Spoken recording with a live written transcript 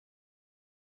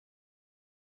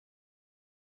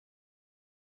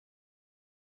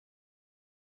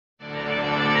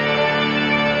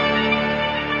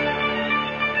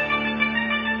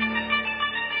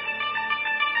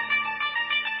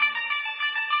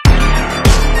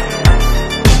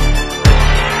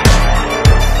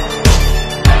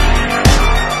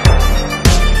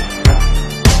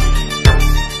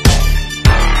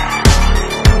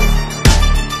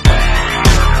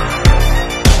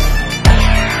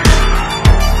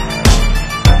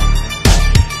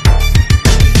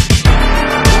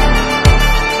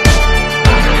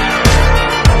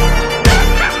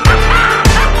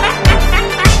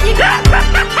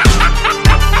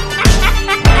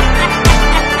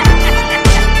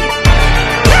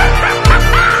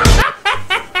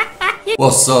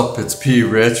What's up? It's P.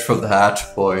 Rich from the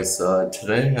Hatch Boys.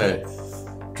 Today I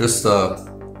just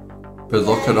been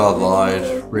looking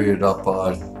online, reading up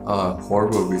on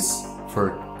horror movies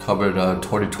for coming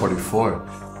 2024,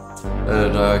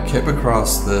 and I came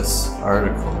across this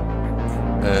article,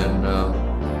 and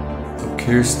I'm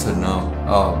curious to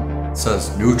know. It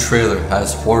says new trailer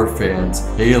has horror fans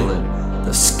hailing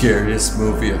the scariest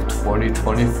movie of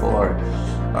 2024.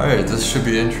 Alright, this should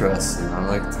be interesting. I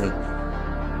like to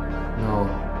know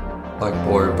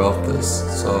more about this.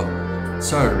 So I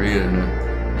started reading it,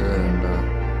 and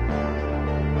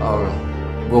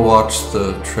we'll watch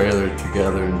the trailer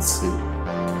together and see.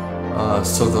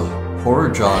 So the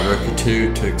horror genre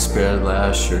continued to expand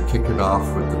last year, kicking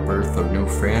off with the birth of new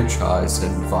franchise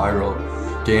and viral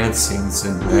dance scenes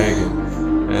in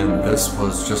Megan, and this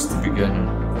was just the beginning.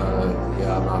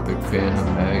 Yeah, I'm not a big fan of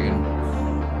Megan,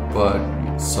 but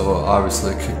so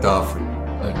obviously it kicked off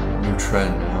a new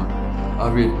trend now. I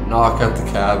mean, Knock at the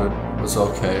Cabin was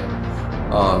okay.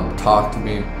 Talk to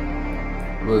Me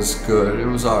was good. It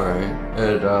was alright.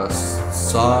 And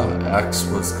Saw X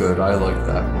was good. I like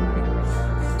that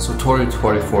movie. So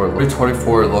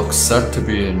 2024 looks set to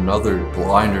be another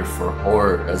blinder for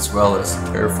horror, as well as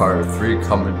Terrifier 3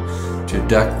 coming to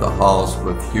deck the halls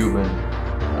with human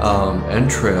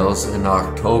entrails in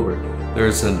October.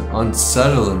 There's an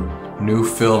unsettling new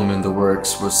film in the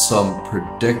works, with some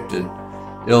predicted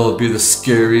it'll be the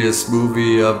scariest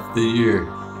movie of the year.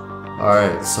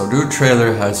 Alright, so new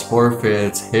trailer has horror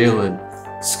fans hailing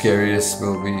scariest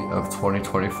movie of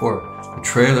 2024. The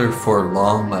trailer for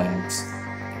Longlegs,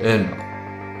 an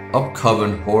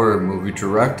upcoming horror movie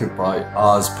directed by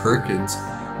Oz Perkins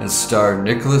and star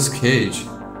Nicolas Cage,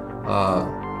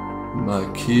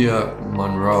 Makia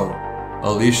Monroe,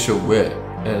 Alicia Witt,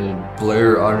 and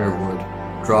Blair Underwood,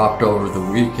 dropped over the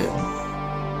weekend.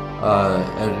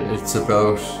 And it's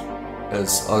about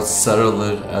as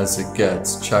unsettling as it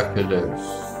gets. Check it out.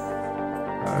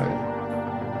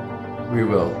 Alright. We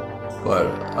will. But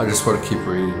I just want to keep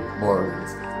reading more of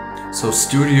this. So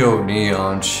Studio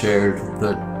Neon shared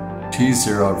the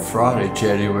teaser on Friday,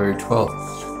 January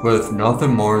 12th, with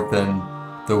nothing more than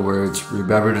the words,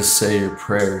 "Remember to say your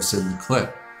prayers" in the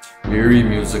clip. Eerie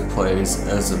music plays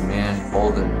as a man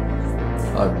holding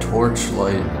a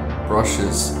torchlight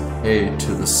brushes hay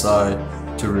to the side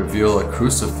to reveal a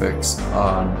crucifix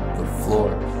on the floor.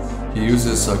 He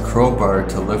uses a crowbar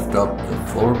to lift up the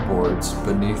floorboards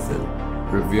beneath it,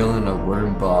 revealing a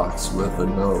wooden box with a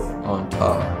note on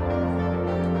top.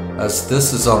 As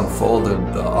this is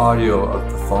unfolding, the audio of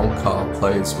the phone call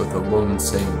plays with a woman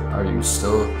saying, "Are you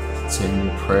still saying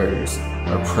your prayers?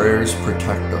 Our prayers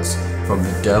protect us from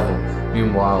the devil."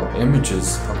 Meanwhile,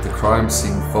 images of the crime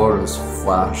scene photos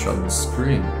flash on the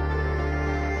screen.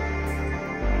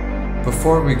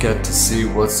 Before we get to see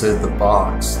what's in the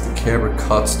box, the camera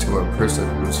cuts to a person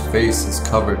whose face is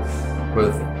covered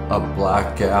with a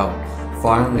black gown.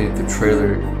 Finally, the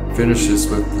trailer finishes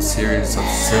with a series of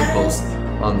symbols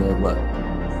on the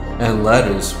and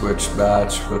letters which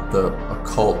match with the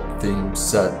occult theme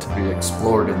set to be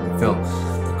explored in the film.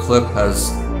 The clip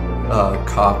has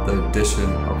caught the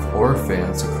addition of horror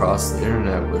fans across the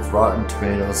internet, with Rotten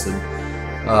Tomatoes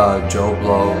and Joe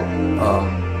Blow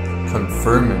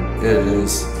confirming it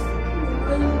is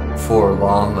for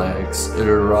Longlegs. It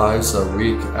arrives a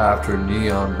week after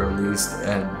Neon released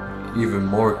an even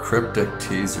more cryptic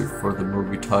teaser for the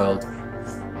movie titled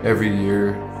 "Every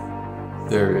Year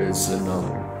There Is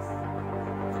Another."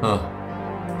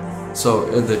 So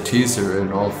in the teaser,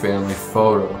 an old family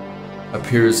photo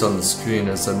appears on the screen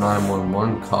as a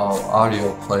 911 call.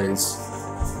 Audio plays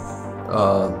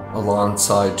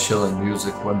alongside chilling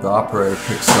music. When the operator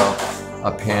picks up, a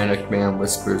panicked man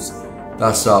whispers,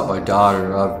 "That's not my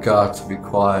daughter, I've got to be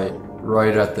quiet."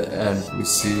 Right at the end, we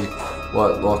see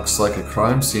what looks like a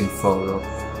crime scene photo.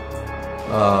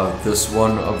 This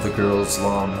one of the girl's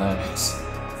long legs.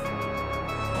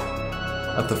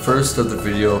 At the first of the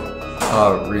video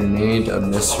remained a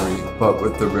mystery, but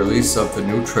with the release of the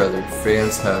new trailer,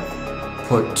 fans have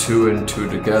put two and two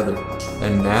together,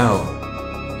 and now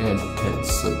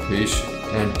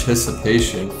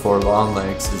anticipation for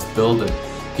Longlegs is building,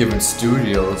 giving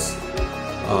studios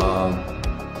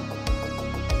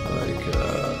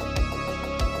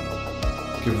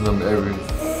giving them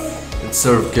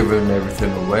instead of giving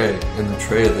everything away in the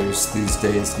trailers these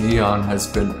days. Neon has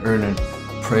been earning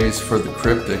praise for the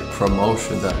cryptic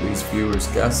promotion that leaves viewers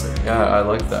guessing. Yeah, I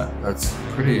like that. That's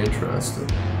pretty interesting.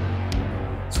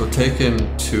 So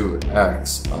Taken to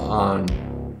X on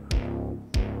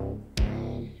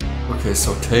Okay,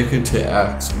 so Taken to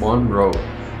X, one wrote,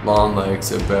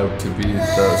 "Longlegs about to be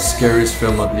the scariest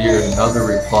film of the year." Another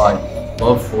replied,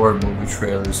 love horror movie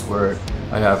trailers where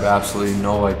I have absolutely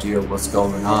no idea what's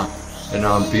going on. And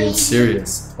I'm being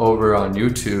serious. Over on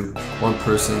YouTube, one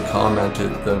person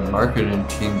commented the marketing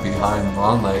team behind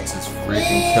Longlegs is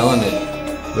freaking killing it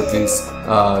with these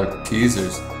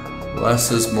teasers.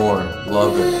 Less is more,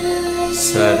 love it,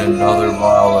 said another,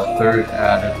 while a third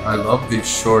added, I love these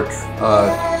short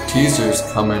teasers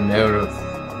coming out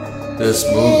of this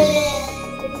movie.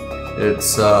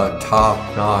 It's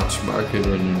top-notch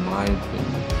marketing in my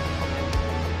opinion.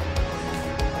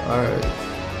 Alright,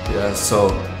 yeah, so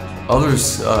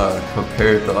others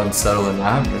compared the unsettling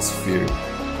atmosphere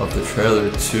of the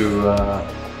trailer to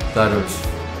that of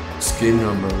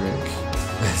Skinamarink,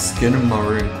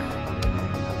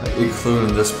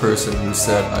 including this person who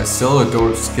said, I still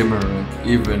adore Skinamarink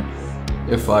even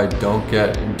if I don't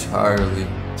get entirely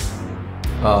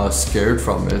scared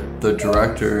from it. The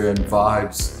director and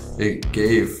vibes it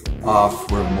gave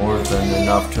off were more than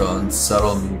enough to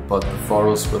unsettle me, but the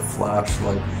photos with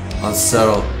flashlight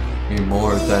unsettled me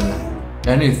more than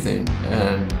anything,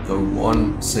 and the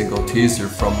one single teaser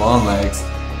from Longlegs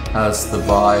has the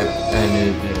vibe,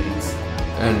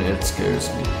 and it scares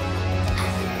me.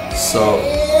 So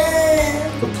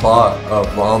the plot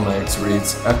of Longlegs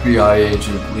reads: FBI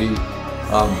agent Lee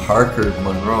Parker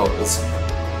Monroe is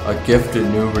a gifted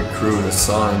new recruit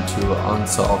assigned to an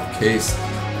unsolved case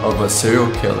of a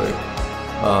serial killer,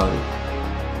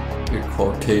 in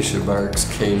quotation marks,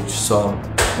 Cage, so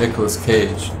Nicolas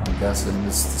Cage, I'm guessing,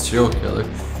 is the serial killer.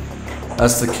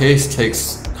 As the case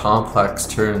takes complex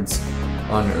turns,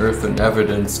 unearthing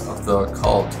evidence of the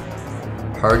occult,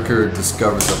 Parker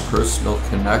discovers a personal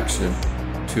connection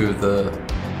to the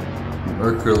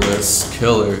merciless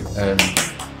killer and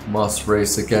must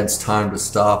race against time to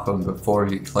stop him before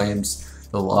he claims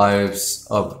the lives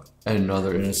of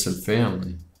another innocent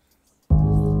family.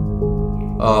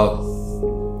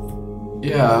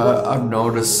 Yeah, I've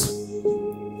noticed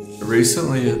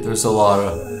recently there's a lot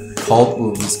of cult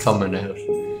movies coming out.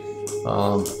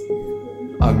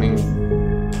 I mean,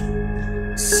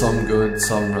 some good,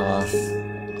 some not.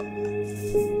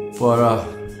 But I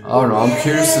don't know, I'm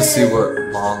curious to see what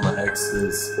Longlegs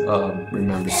is.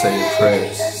 Remember, say your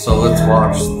prayers. So let's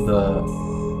watch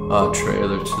the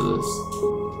trailer to this.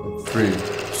 3,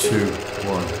 2,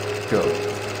 1, go.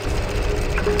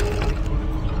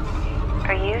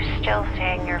 Are you still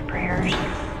saying your prayers?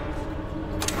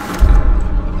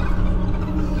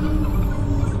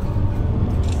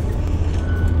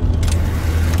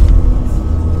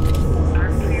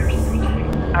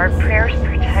 Our prayers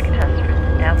protect us from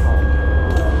the devil.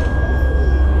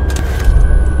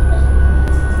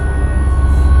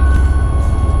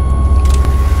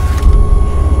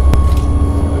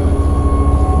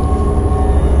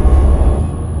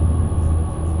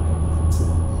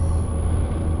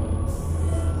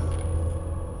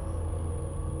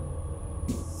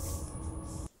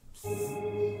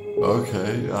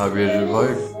 Okay, I mean it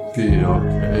might be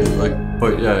okay, like,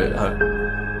 but yeah,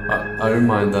 I didn't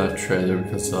mind that trailer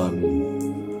because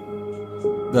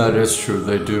that is true.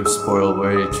 They do spoil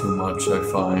way too much, I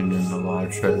find, in a lot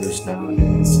of trailers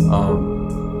nowadays.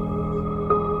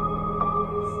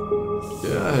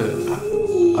 Yeah,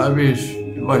 I mean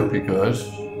it might be good.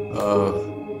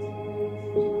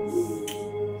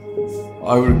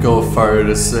 I would go far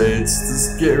to say it's the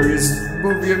scariest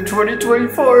movie of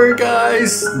 2024,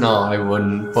 guys. No, I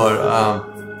wouldn't, but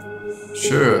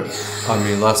sure. I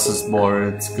mean, less is more.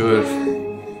 It's good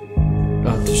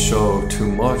not to show too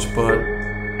much, but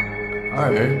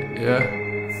alright, yeah,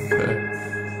 okay.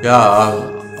 Yeah,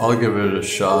 I'll give it a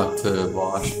shot to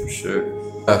watch for sure.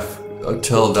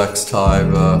 Until next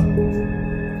time,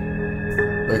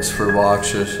 thanks for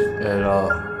watching, and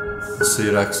I'll see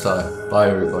you next time. Bye,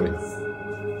 everybody.